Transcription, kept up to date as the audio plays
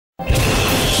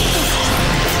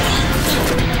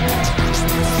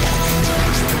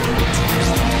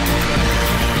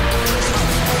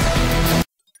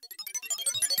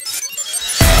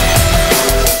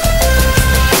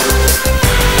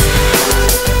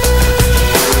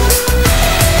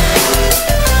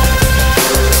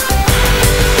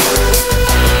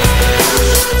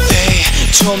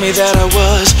told me that I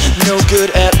was no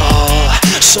good at all,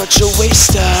 such a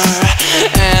waster.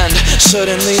 And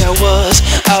suddenly I was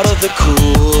out of the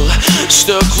cool,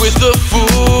 stuck with the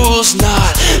fools.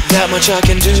 Not that much I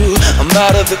can do, I'm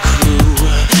out of the crew.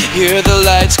 Hear the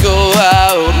lights go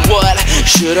out, what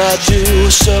should I do?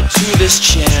 Stuck to this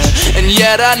chair, and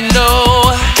yet I know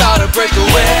gotta break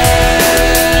away.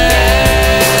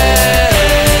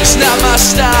 It's not my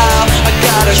style, I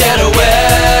gotta get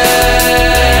away.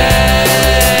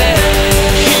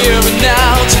 Here and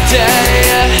now,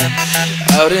 today,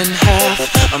 out in half,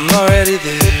 I'm already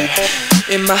there.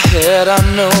 In my head I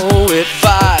know it,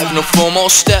 5, no 4 more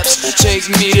steps, take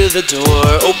me to the door.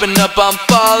 Open up, I'm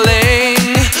falling.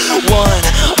 One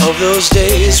of those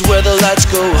days where the lights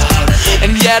go out,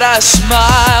 and yet I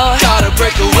smile. Gotta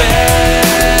break away.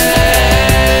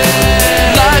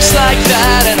 Life's like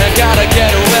that, and I gotta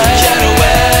get away. Get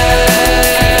away.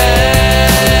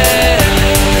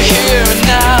 Here and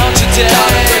now, today.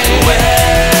 Gotta break away.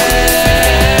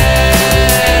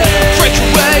 Break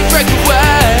away, break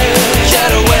away.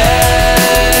 Get away.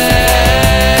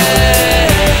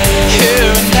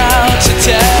 Here and now,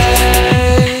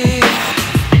 today.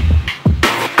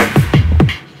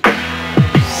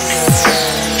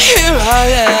 Here I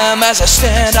am, as I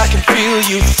stand, I can feel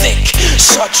you think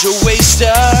such a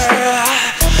waster.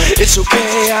 It's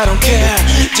okay, I don't care.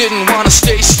 Didn't wanna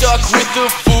stay stuck with the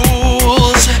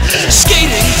fools.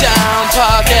 Skating down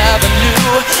Park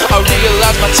Avenue, I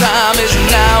realize my time is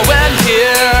now and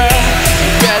here.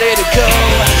 Ready to go,